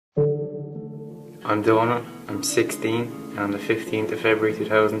I'm Donal, I'm 16, and on the 15th of February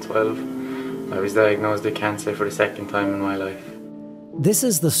 2012, I was diagnosed with cancer for the second time in my life. This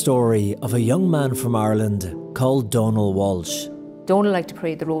is the story of a young man from Ireland called Donal Walsh. Donal liked to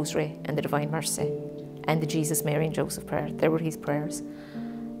pray the Rosary and the Divine Mercy and the Jesus, Mary and Joseph prayer. They were his prayers.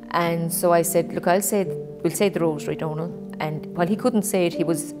 And so I said, look, we'll say the Rosary, Donal. And while he couldn't say it, he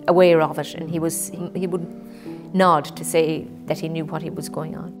was aware of it, and he would nod to say that he knew what was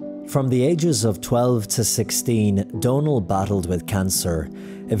going on. From the ages of 12 to 16, Donal battled with cancer,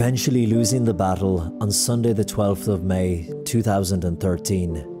 eventually losing the battle on Sunday the 12th of May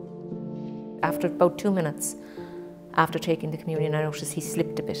 2013. After about 2 minutes after taking the communion, I noticed he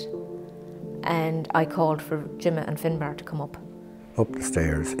slipped a bit. And I called for Jimmy and Finbar to come up. Up the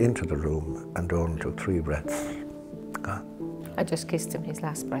stairs, into the room, and Donal took 3 breaths. Gone. I just kissed him his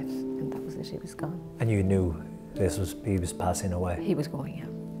last breath, and that was it, he was gone. And you knew he was passing away? He was going, yeah.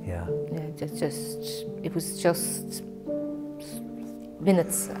 Yeah. It was just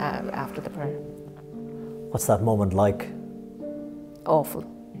minutes after the prayer. What's that moment like? Awful.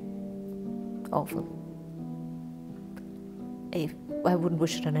 Awful. I wouldn't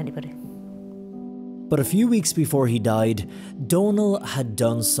wish it on anybody. But a few weeks before he died, Donal had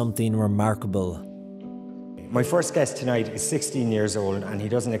done something remarkable. My first guest tonight is 16 years old and he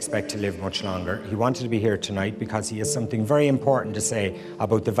doesn't expect to live much longer. He wanted to be here tonight because he has something very important to say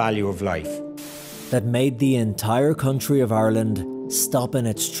about the value of life. That made the entire country of Ireland stop in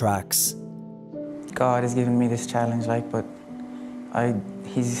its tracks. God has given me this challenge, but I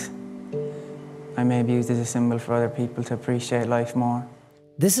may be used as a symbol for other people to appreciate life more.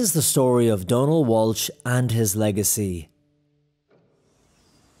 This is the story of Donal Walsh and his legacy.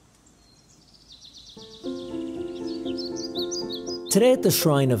 Today at the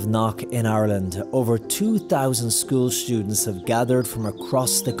Shrine of Knock in Ireland, over 2,000 school students have gathered from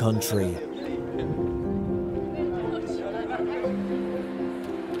across the country.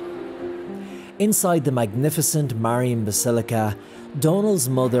 Inside the magnificent Marian Basilica, Donal's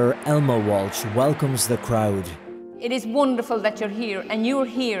mother, Elma Walsh, welcomes the crowd. It is wonderful that you're here, and you're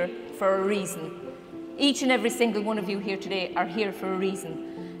here for a reason. Each and every single one of you here today are here for a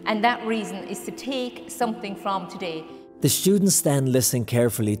reason, and that reason is to take something from today. The students then listen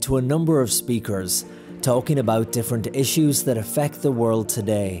carefully to a number of speakers talking about different issues that affect the world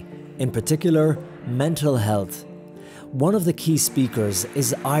today, in particular, mental health. One of the key speakers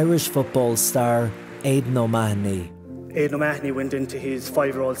is Irish football star Aidan O'Mahony. Aidan O'Mahony went into his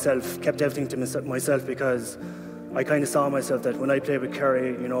 5-year-old self, kept everything to myself, because I kind of saw myself that when I played with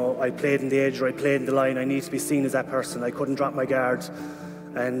Kerry, I played in the edge or I played in the line, I need to be seen as that person. I couldn't drop my guard.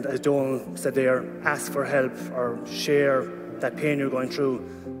 And as Donal said there, ask for help or share that pain you're going through.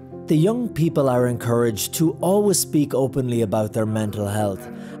 The young people are encouraged to always speak openly about their mental health,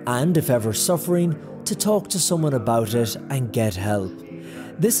 and if ever suffering, to talk to someone about it and get help.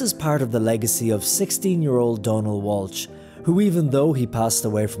 This is part of the legacy of 16-year-old Donal Walsh, who, even though he passed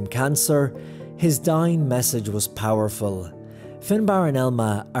away from cancer, his dying message was powerful. Finbar and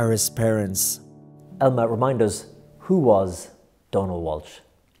Elma are his parents. Elma, remind us, who was Donal Walsh?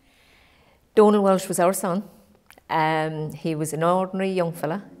 Donal Walsh was our son. He was an ordinary young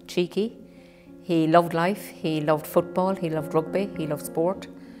fella, cheeky. He loved life, he loved football, he loved rugby, he loved sport.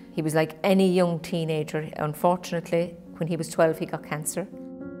 He was like any young teenager. Unfortunately, when he was 12, he got cancer.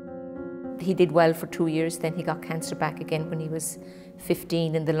 He did well for 2 years, then he got cancer back again when he was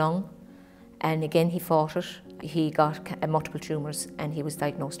 15 in the lung. And again, he fought it. He got multiple tumours and he was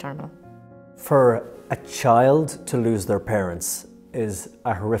diagnosed terminal. For a child to lose their parents is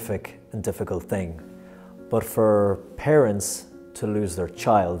a horrific and difficult thing. But for parents to lose their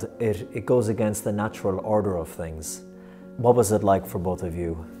child, it goes against the natural order of things. What was it like for both of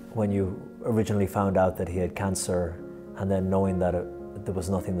you when you originally found out that he had cancer and then knowing that there was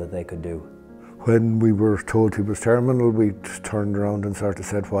nothing that they could do? When we were told he was terminal, we turned around and sort of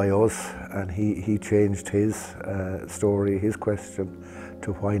said, why us? And he changed his story, his question,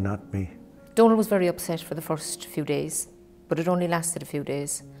 to why not me? Donal was very upset for the first few days, but it only lasted a few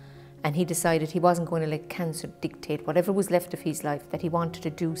days. And he decided he wasn't going to let cancer dictate whatever was left of his life, that he wanted to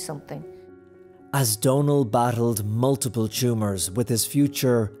do something. As Donal battled multiple tumours with his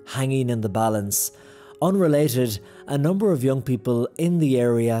future hanging in the balance, unrelated, a number of young people in the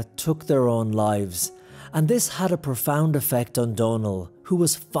area took their own lives. And this had a profound effect on Donal, who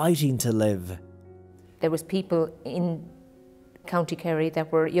was fighting to live. There was people in County Kerry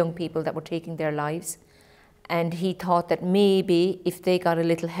that were young people that were taking their lives. And he thought that maybe if they got a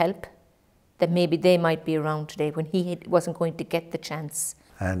little help, that maybe they might be around today when he wasn't going to get the chance.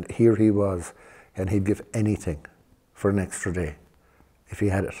 And here he was, and he'd give anything for an extra day if he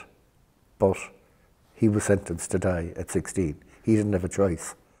had it. But He was sentenced to die at 16. He didn't have a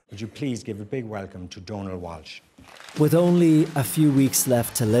choice. Would you please give a big welcome to Donal Walsh? With only a few weeks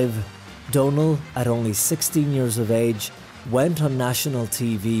left to live, Donal, at only 16 years of age, went on national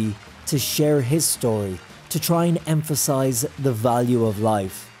TV to share his story, to try and emphasise the value of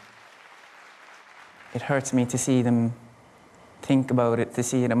life. It hurts me to see them think about it, to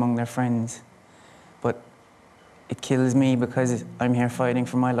see it among their friends. But it kills me because I'm here fighting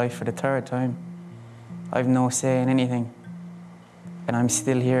for my life for the third time. I've no say in anything. And I'm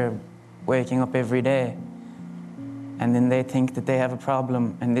still here waking up every day. And then they think that they have a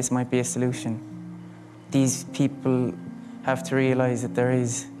problem and this might be a solution. These people have to realise that there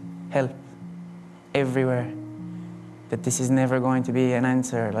is help everywhere, that this is never going to be an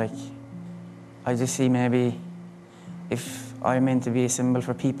answer. Like, I just see maybe if I'm meant to be a symbol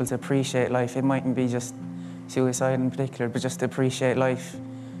for people to appreciate life, it mightn't be just suicide in particular, but just to appreciate life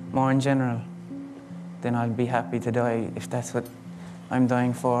more in general, then I'll be happy to die if that's what I'm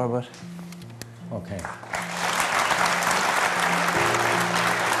dying for, but... Okay.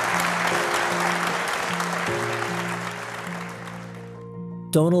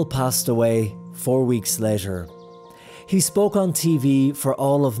 Donal passed away 4 weeks later. He spoke on TV for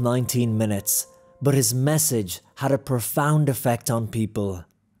all of 19 minutes, but his message had a profound effect on people.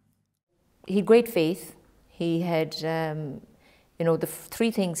 He had great faith. He had, you know, the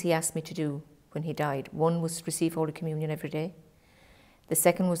three things he asked me to do when he died. One was to receive Holy Communion every day. The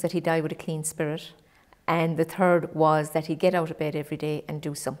second was that he died with a clean spirit. And the third was that he get out of bed every day and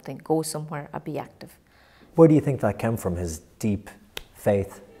do something, go somewhere or be active. Where do you think that came from, his deep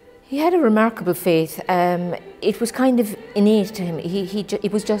faith? He had a remarkable faith. It was kind of innate to him.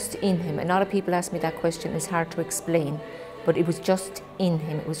 It was just in him. A lot of people ask me that question. It's hard to explain, but it was just in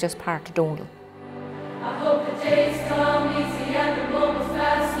him. It was just part of Donal. I hope the days come easy and the moments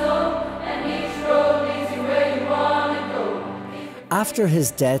pass slow, and each road leads you where you want to go. After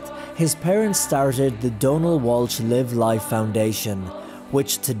his death, his parents started the Donal Walsh Live Life Foundation,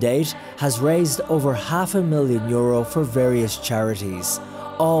 which to date has raised over €500,000 for various charities,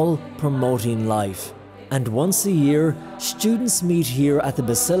 all promoting life. And once a year, students meet here at the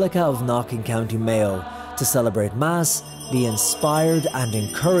Basilica of Knock in County Mayo to celebrate Mass, be inspired and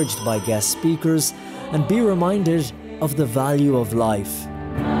encouraged by guest speakers, and be reminded of the value of life.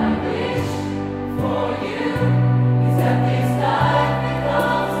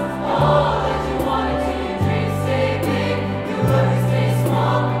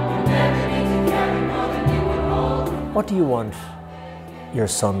 What do you want your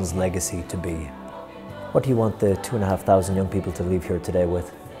son's legacy to be? What do you want the 2,500 young people to leave here today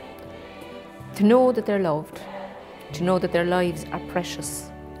with? To know that they're loved, to know that their lives are precious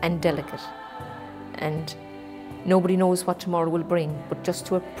and delicate, and nobody knows what tomorrow will bring, but just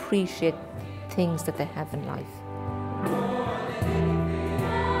to appreciate things that they have in life.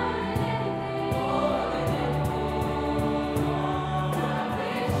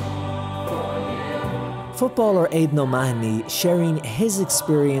 Footballer Aidan O'Mahony, sharing his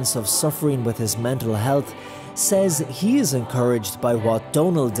experience of suffering with his mental health, says he is encouraged by what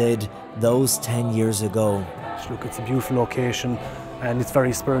Donal did those 10 years ago. Look, it's a beautiful location and it's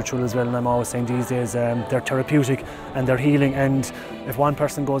very spiritual as well, and I'm always saying these days they're therapeutic and they're healing, and if one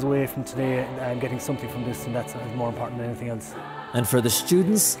person goes away from today getting something from this, and that's more important than anything else. And for the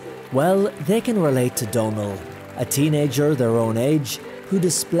students, well, they can relate to Donal, a teenager their own age, who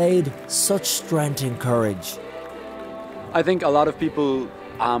displayed such strength and courage. I think a lot of people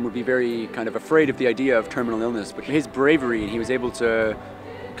would be very kind of afraid of the idea of terminal illness, but his bravery, and he was able to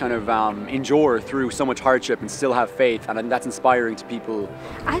kind of endure through so much hardship and still have faith, and that's inspiring to people.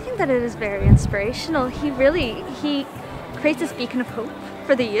 I think that it is very inspirational. He creates this beacon of hope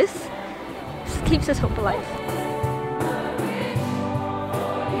for the youth. Just keeps his hope alive.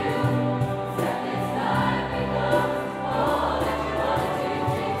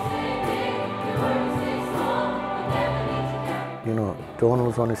 You know, Donal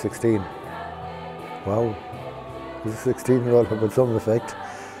was only 16. Wow, he's a 16-year-old with some effect.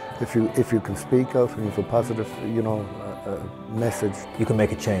 If you can speak out and you have a positive, you know, message, you can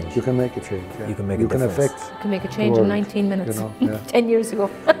make a change. You can make a change. Yeah. You can make a difference. You can make a change in 19 minutes. You know, yeah. 10 years ago.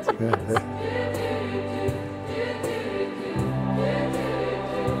 Yeah.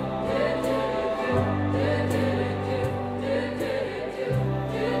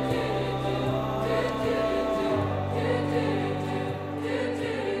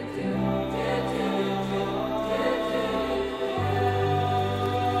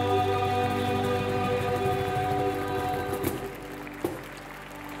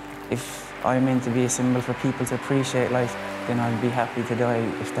 If I'm meant to be a symbol for people to appreciate life, then I'll be happy to die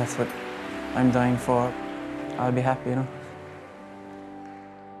if that's what I'm dying for, I'll be happy, you know.